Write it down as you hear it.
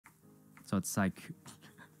So it's like...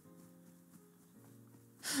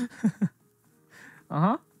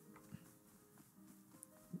 Uh-huh.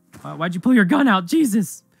 Why'd you pull your gun out?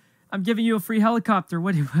 Jesus! I'm giving you a free helicopter.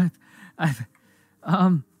 What do you...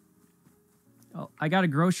 Oh, I got a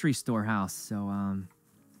grocery store house, so, all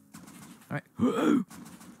right.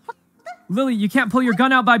 Lily, you can't pull your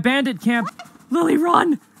gun out by Bandit Camp. Lily,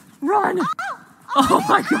 run! Run! Oh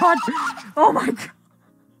my god! Oh my god!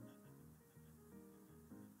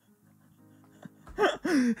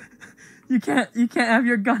 You can't have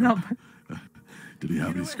your gun up. Did he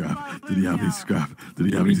have any scrap? Did he have any scrap? Did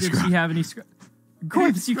he have any scrap? Did she have any scrap?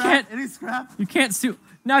 Corpse, you can't. Any scrap? You can't sue.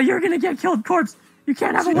 Now you're gonna get killed, Corpse. You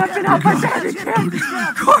can't have a weapon out by Bandit Camp.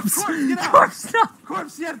 Corpse, Corpse, no.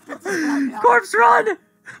 Corpse, you had 50 scrap. Corpse, run!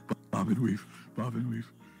 Bob and weave. Bob and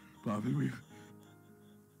weave. Bob and weave.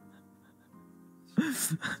 Who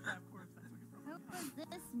was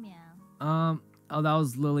this meow? Oh, that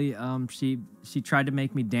was Lily. She tried to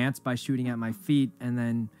make me dance by shooting at my feet, and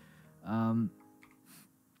then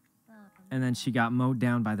she got mowed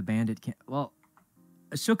down by the bandit camp. Well,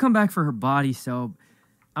 she'll come back for her body, so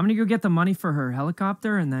I'm gonna go get the money for her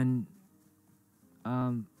helicopter, and then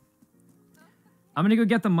I'm gonna go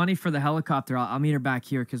get the money for the helicopter. I'll meet her back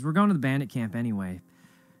here because we're going to the bandit camp anyway.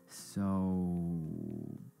 So,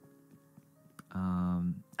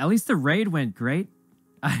 at least the raid went great.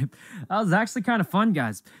 That was actually kind of fun,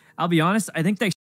 guys. I'll be honest. I think they